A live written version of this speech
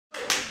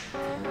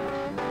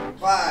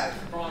5,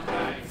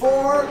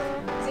 4,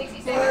 3,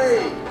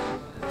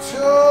 2,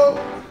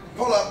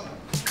 pull up.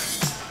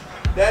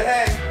 Dead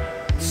hang.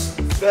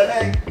 Dead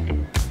hang.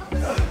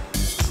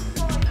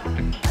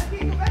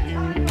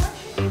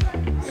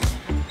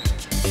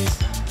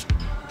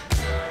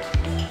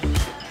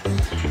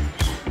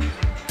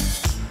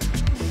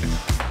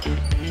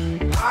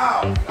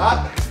 Ow! Stop.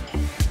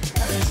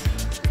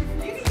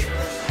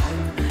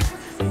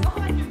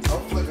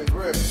 Don't flip it,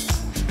 grip.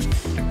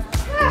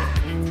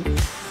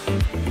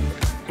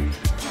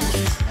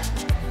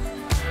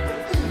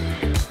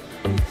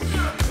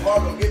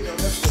 Margo, get me on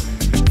this one.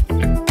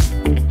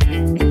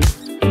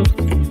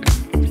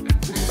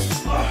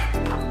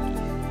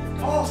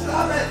 Oh,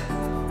 stop it!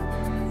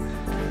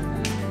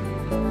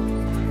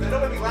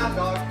 Don't make me laugh,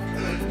 dog.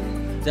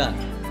 Done.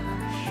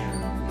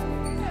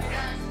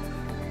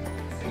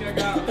 I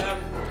got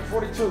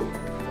 42.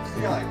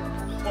 You got like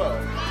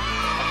 12.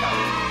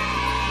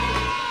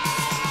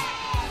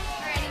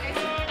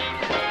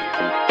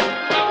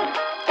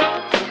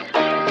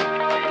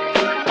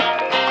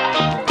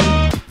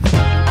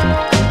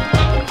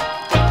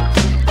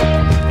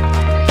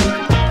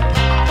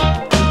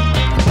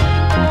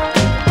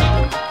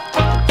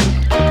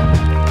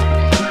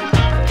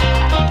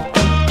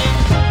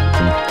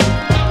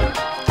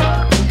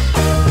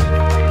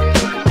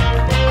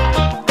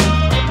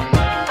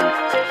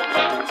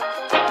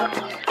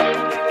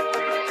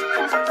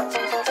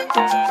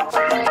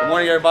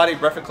 Everybody,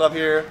 BreakFit Club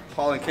here,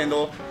 Paul and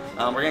Kendall.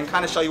 We're going to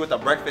kind of show you what the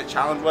BreakFit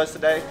challenge was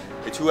today.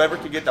 It's whoever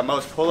could get the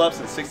most pull-ups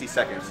in 60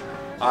 seconds.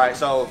 Alright,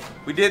 so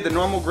we did the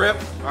normal grip,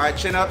 alright,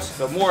 chin-ups.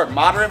 The more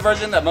moderate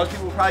version that most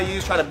people will probably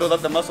use, try to build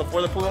up the muscle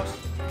for the pull-ups.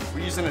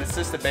 We're using an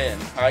assisted band.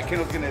 Alright,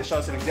 Kendall's going to show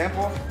us an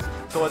example.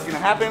 So what's going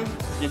to happen,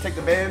 you're going to take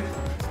the band,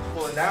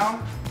 pull it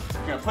down,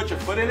 you're going to put your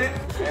foot in it,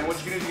 and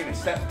what you're going to do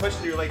is you're going to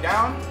push your leg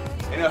down,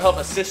 and it'll help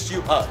assist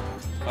you up.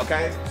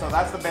 Okay, so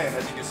that's the band,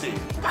 as you can see.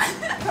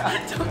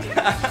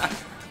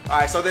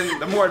 Alright, so then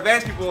the more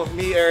advanced people,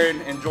 me,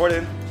 Aaron, and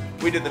Jordan,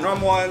 we did the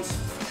normal ones.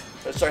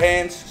 That's our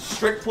hands,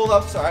 strict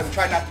pull-ups. Alright, we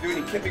tried not to do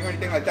any kipping or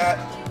anything like that.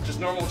 Just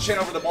normal chin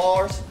over the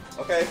bars,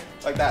 okay,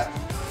 like that,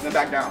 and then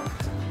back down.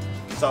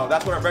 So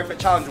that's what our BreakFit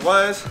challenge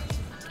was.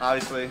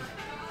 Obviously,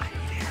 I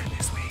need Aaron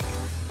this week.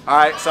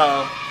 Alright,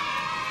 so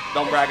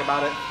don't brag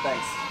about it.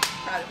 Thanks.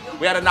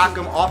 We had to knock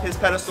him off his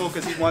pedestal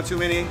because he won too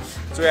many,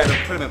 so we had to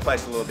put him in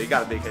place a little bit. He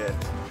got a big head.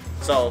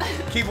 So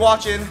keep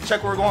watching.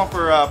 Check where we're going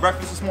for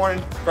breakfast this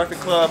morning. BreakFit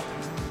Club,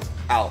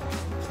 out.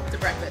 To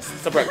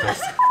breakfast. To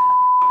breakfast.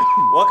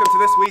 Welcome to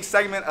this week's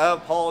segment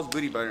of Paul's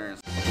Booty Burners.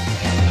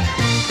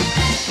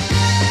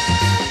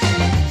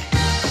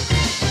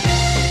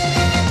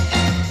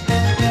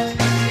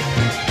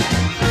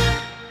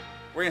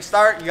 We're gonna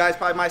start. You guys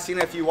probably might have seen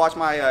it if you watch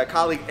my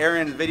colleague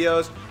Aaron's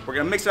videos. We're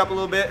gonna mix it up a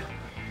little bit.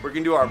 We're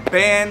gonna do our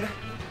band,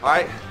 all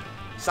right,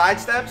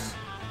 side steps,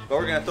 but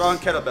we're gonna throw in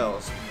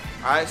kettlebells.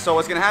 All right, so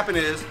what's gonna happen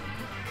is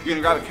you're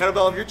gonna grab a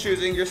kettlebell of your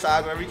choosing, your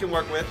size, whatever you can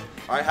work with.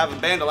 All right, have a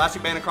band,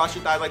 elastic band across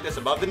your thighs like this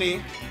above the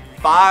knee.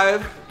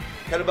 5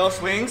 kettlebell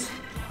swings.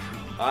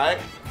 All right,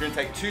 you're gonna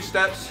take 2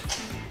 steps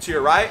to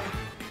your right,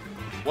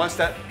 1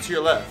 step to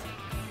your left.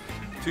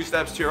 2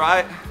 steps to your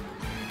right,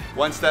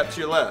 1 step to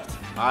your left.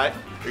 All right,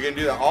 you're gonna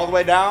do that all the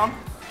way down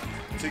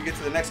until you get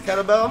to the next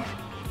kettlebell.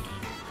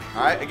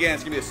 All right, again,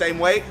 it's gonna be the same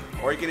weight,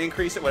 or you can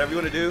increase it, whatever you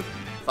wanna do.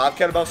 5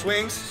 kettlebell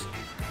swings.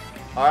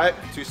 All right,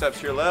 2 steps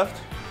to your left,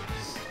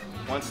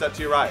 1 step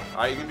to your right.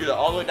 All right, you can do that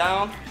all the way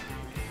down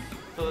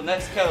to the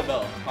next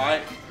kettlebell. All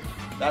right,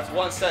 that's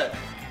 1 set.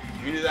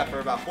 You can do that for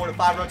about 4 to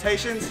 5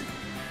 rotations,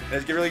 and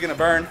it's really gonna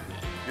burn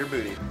your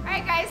booty. All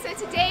right, guys, so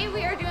today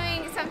we are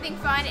doing something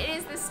fun. It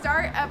is the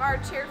start of our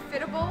Chair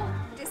Fittable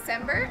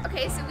December.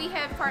 Okay, so we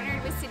have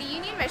partnered with City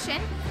Union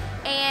Mission,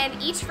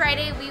 and each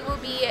Friday we will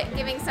be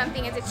giving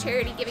something as a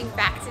charity, giving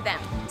back to them.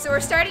 So we're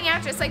starting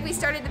out just like we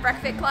started the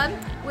BreakFit Club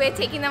with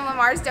taking them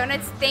Lamar's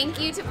donuts. Thank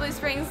you to Blue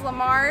Springs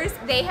Lamar's.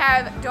 They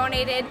have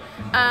donated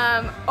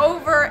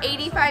over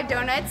 85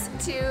 donuts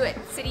to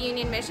City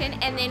Union Mission,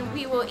 and then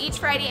we will each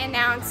Friday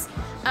announce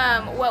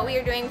what we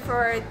are doing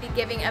for the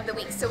giving of the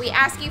week. So we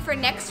ask you for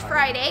next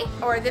Friday,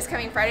 or this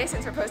coming Friday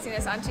since we're posting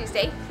this on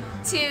Tuesday,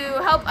 to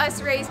help us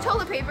raise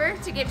toilet paper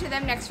to give to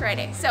them next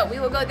Friday. So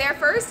we will go there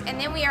first, and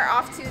then we are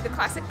off to the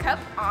Classic Cup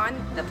on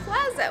the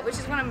Plaza, which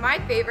is one of my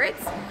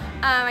favorites.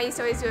 I used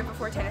to always do it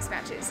before tennis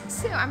matches,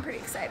 so I'm pretty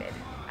excited.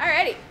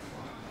 Alrighty.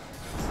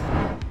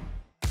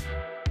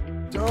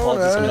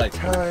 Donut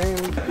time.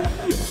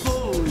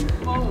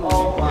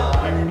 Oh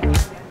my.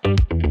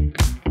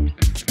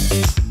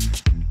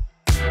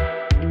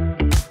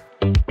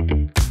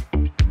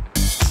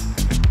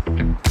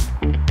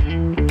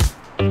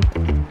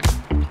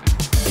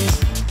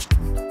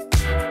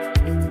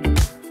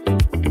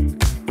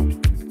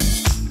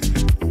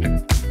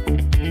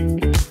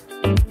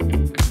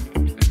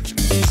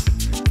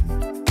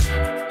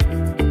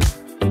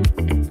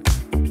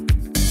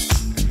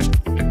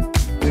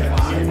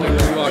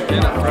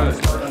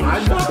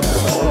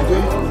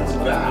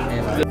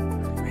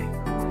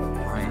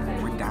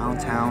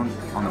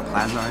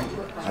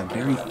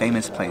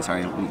 famous place, all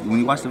right? When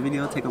you watch the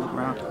video, take a look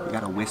around. You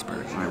gotta whisper,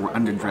 all right? We're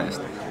underdressed.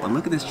 But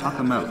look at this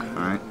chocolate milk, all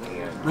right?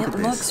 Look at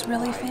this. It looks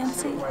really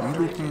fancy.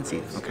 Really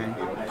fancy, okay?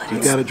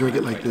 You gotta drink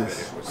it like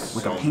this.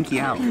 With a pinky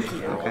out,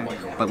 okay?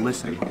 But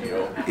listen,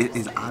 it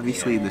is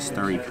obviously the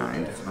stirry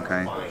kind,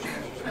 okay?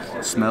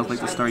 Smells like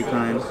the stirry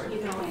kind.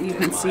 You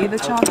can see the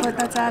chocolate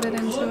that's added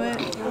into it.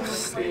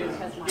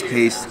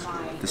 Taste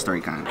the stirry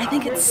kind. I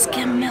think it's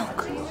skim milk.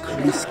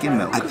 Could be skim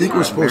milk. I think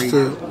we're supposed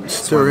to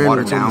stir in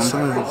what's on the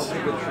sides.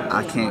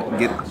 I can't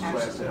get it.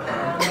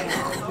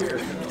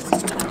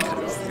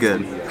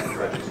 Good.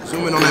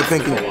 Zoom in on that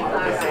pinky.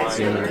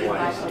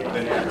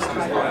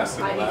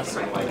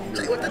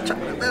 With the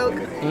chocolate milk.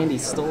 Andy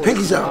stole.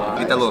 Pinky's out.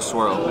 Get that little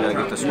swirl. You gotta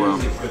get the swirl.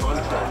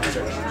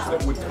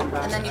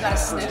 And then you gotta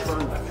sniff.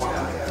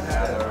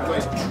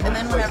 And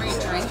then whenever you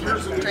drink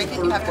it,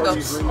 you have to go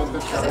because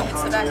it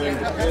hits the back of your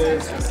throat.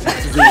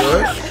 Do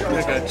what?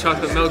 Like a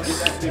chocolate milk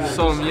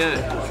sommelier.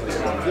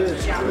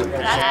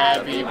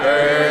 Happy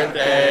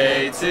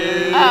birthday to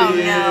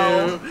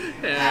you.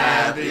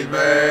 Happy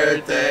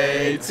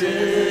birthday to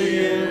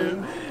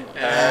you.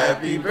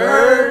 Happy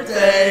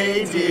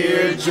birthday,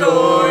 dear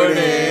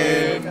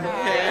Jourdan.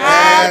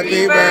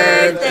 Happy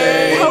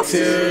birthday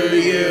to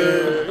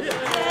you.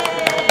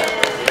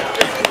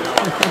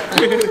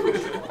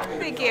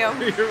 Thank you.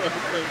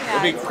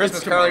 It'll be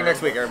Christmas caroling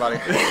next week, everybody.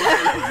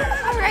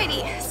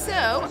 Alrighty,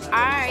 so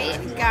I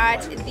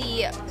got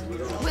the,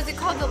 was it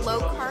called the low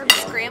carb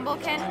scramble,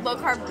 Ken? Low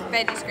carb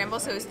veggie scramble.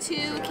 So it's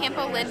 2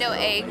 Campo Lindo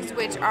eggs,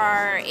 which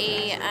are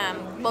a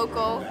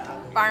local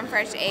farm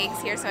fresh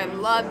eggs here. So I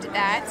loved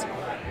that.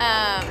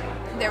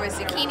 There was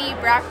zucchini,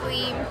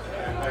 broccoli,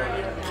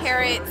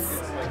 carrots,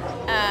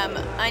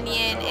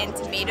 onion, and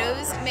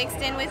tomatoes mixed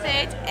in with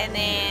it, and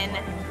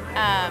then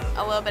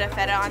a little bit of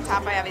feta on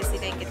top. I obviously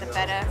didn't get the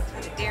feta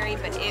for the dairy,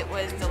 but it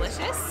was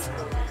delicious.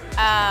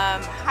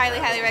 Highly,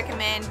 highly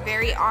recommend.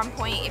 Very on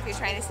point if you're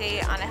trying to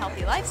stay on a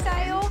healthy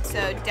lifestyle.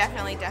 So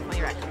definitely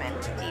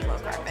recommend the low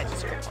carb veggie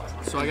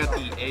scramble. So I got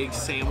the egg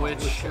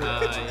sandwich.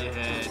 It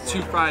had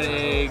 2 fried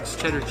eggs,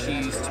 cheddar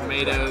cheese,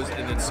 tomatoes,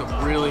 and then some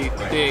really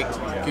thick,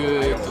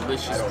 good,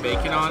 delicious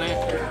bacon on it.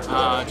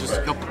 Just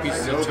a couple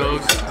pieces of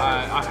toast.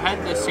 I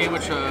had this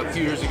sandwich a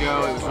few years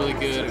ago. It was really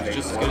good. It was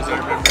just as good as I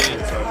remembered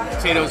it.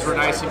 Potatoes were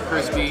nice and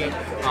crispy.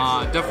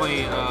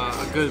 Definitely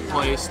a good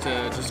place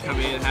to just come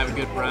in and have a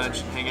good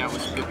brunch and hang out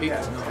with some good people.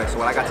 Okay, so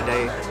what I got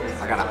today,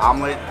 I got an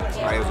omelet.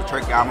 Right, it was a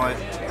turkey omelet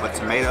with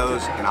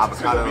tomatoes and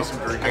avocado.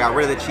 I got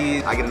rid of the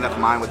cheese. I get enough of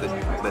mine with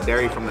the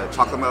dairy from the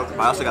chocolate milk. But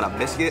I also got a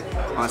biscuit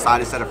on the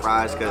side instead of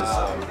fries because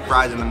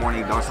fries in the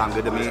morning don't sound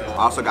good to me. I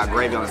also got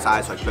gravy on the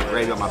side, so I put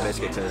gravy on my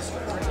biscuit because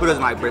who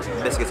doesn't like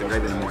biscuits and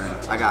gravy in the morning?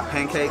 I got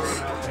pancakes.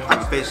 I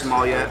haven't finished them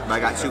all yet, but I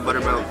got 2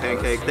 buttermilk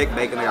pancakes, thick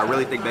bacon. I got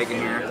really thick bacon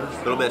here.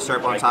 A little bit of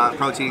syrup on top,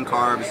 protein,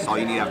 carbs. That's all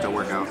you need after a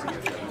workout.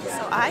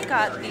 So I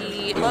got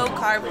the low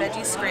carb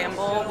veggie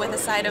scramble with a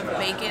side of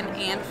bacon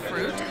and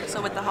fruit.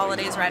 So with the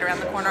holidays right around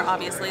the corner,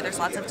 obviously there's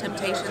lots of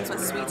temptations with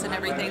sweets and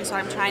everything. So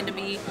I'm trying to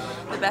be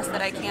the best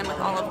that I can with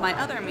all of my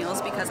other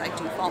meals because I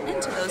do fall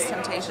into those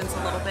temptations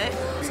a little bit.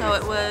 So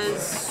it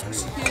was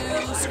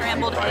 2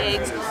 scrambled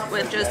eggs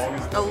with just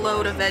a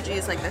load of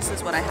veggies. Like this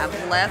is what I have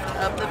left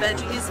of the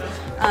veggies.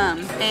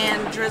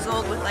 And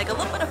drizzled with like a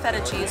little bit of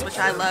feta cheese, which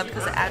I love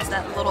because it adds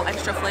that little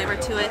extra flavor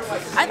to it.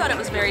 I thought it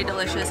was very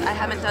delicious. I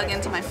haven't dug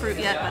into my fruit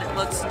yet, but it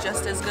looks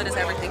just as good as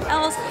everything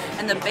else.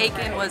 And the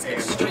bacon was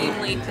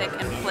extremely thick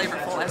and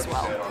flavorful as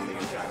well.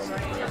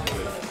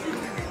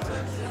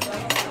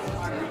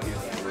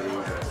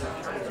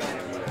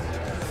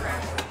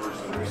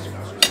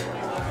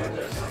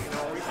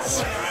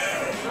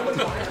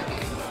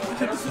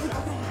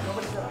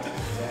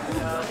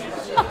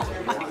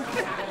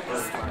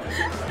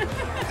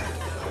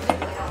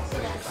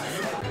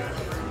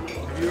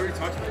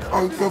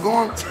 Oh, you still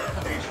going?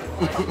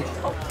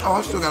 Oh,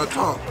 I still gotta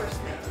talk.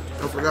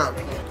 I forgot.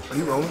 Are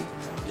you rolling?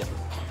 Yep.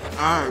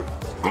 Alright.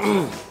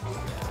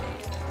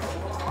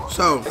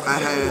 So, I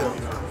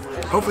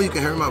had, hopefully you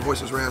can hear my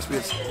voice is raspy,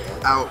 it's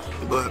out,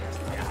 but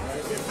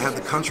I have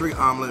the country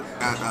omelet,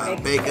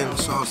 got bacon,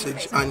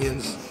 sausage,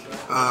 onions,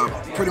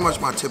 pretty much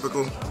my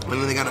typical. And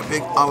then they got a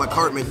big a la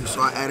carte menu,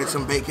 so I added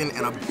some bacon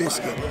and a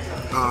biscuit.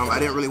 I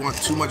didn't really want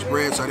too much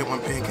bread, so I didn't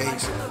want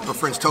pancakes or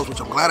French toast,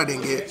 which I'm glad I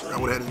didn't get. I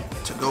would have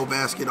had a to-go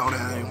basket, all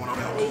that. I didn't want all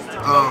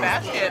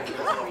that.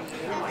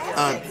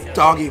 Basket.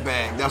 Doggy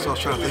bag, that's what I was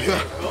trying to think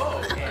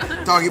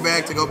of. Doggy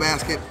bag, to-go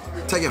basket,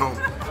 take it home.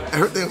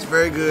 Everything was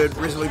very good,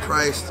 reasonably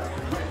priced.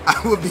 I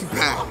will be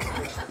back.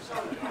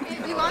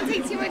 We won't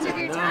take too much of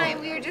your time.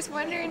 We were just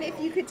wondering if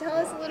you could tell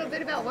us a little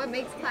bit about what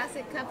makes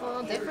Classic Cup a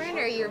little different,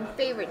 or your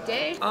favorite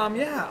dish.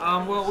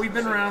 Well, we've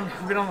been on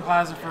the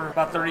plaza for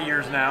about 30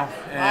 years now,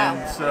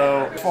 and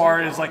so as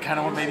far as like kind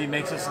of what maybe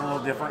makes us a little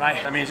different,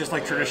 I mean, it's just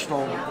like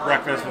traditional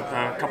breakfast with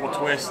a couple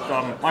twists.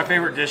 My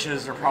favorite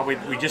dishes are probably,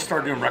 we just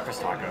started doing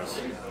breakfast tacos.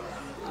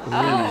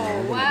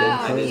 Oh,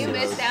 wow. You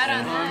missed out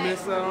on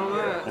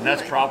that. And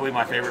that's probably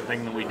my favorite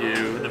thing that we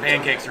do. The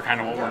pancakes are kind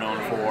of what we're known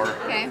for.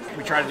 Okay.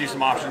 We try to do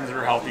some options that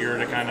are healthier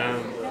to kind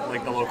of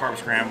like the low carb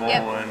scramble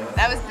Yep, and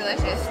that was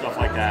delicious. stuff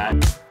like that.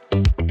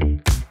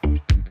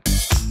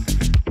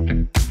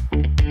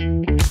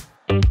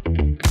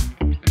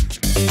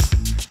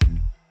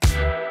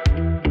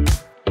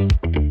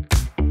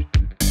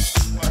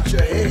 Watch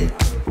your head.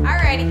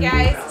 Alrighty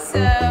guys, so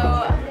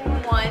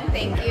one,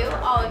 thank you,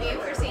 all of you,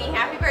 for singing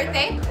happy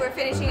birthday. We're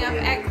finishing up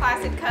at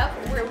Classic Cup.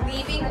 We're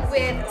leaving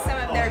with some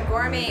of their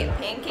gourmet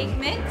pancake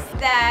mix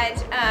that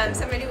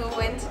somebody will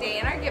win today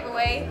in our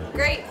giveaway.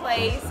 Great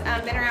place,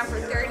 been around for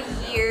 30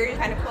 years,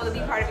 kind of cool to be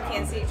part of a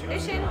Kansas City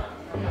tradition.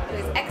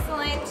 It was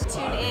excellent.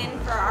 Tune in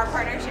for our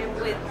partnership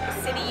with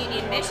City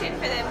Union Mission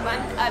for the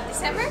month of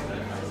December.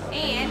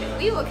 And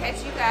we will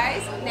catch you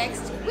guys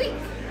next week.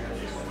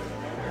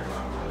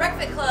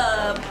 BreakFit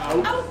Club.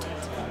 Out.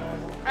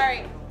 All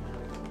right.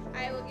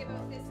 I will give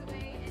this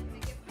away and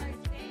the gift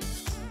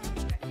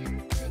card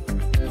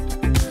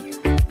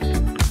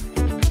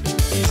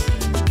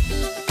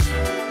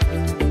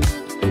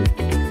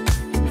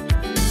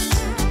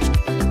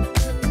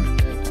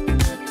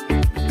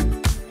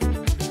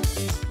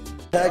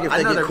Tag if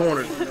they get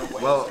cornered.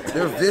 Well,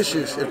 They're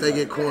vicious if they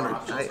get cornered.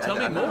 Tell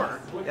me more.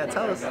 yeah,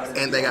 tell us.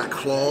 And they got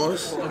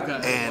claws, Okay.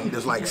 and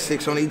there's like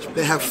 6 on each.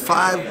 They have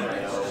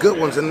 5 good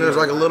ones, and there's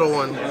like a little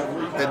one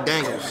that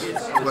dangles.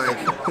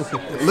 Like,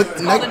 look,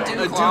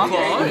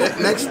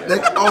 next,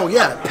 oh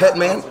yeah, pet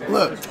man.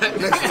 Look,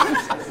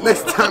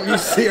 next time you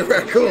see a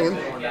raccoon,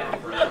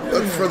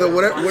 look for the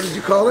whatever. What did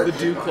you call it? The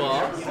dew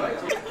claw.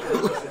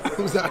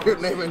 Who's out here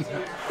naming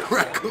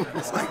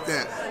raccoons like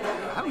that?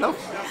 I don't know.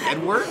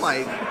 Edward,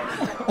 like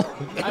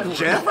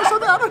Jeff or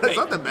something. I don't know.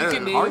 Something better You than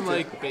can name Arthur.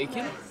 like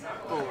bacon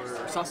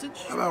or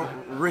sausage. How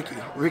about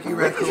Ricky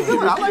Raccoon?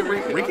 I like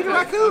Ricky the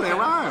Raccoon. It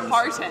rhymes.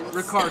 Hortense.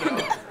 Ricardo.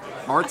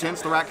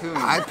 Hortense the Raccoon.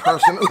 I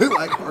personally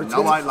like Hortense.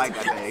 Nobody like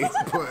that name.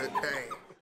 But hey.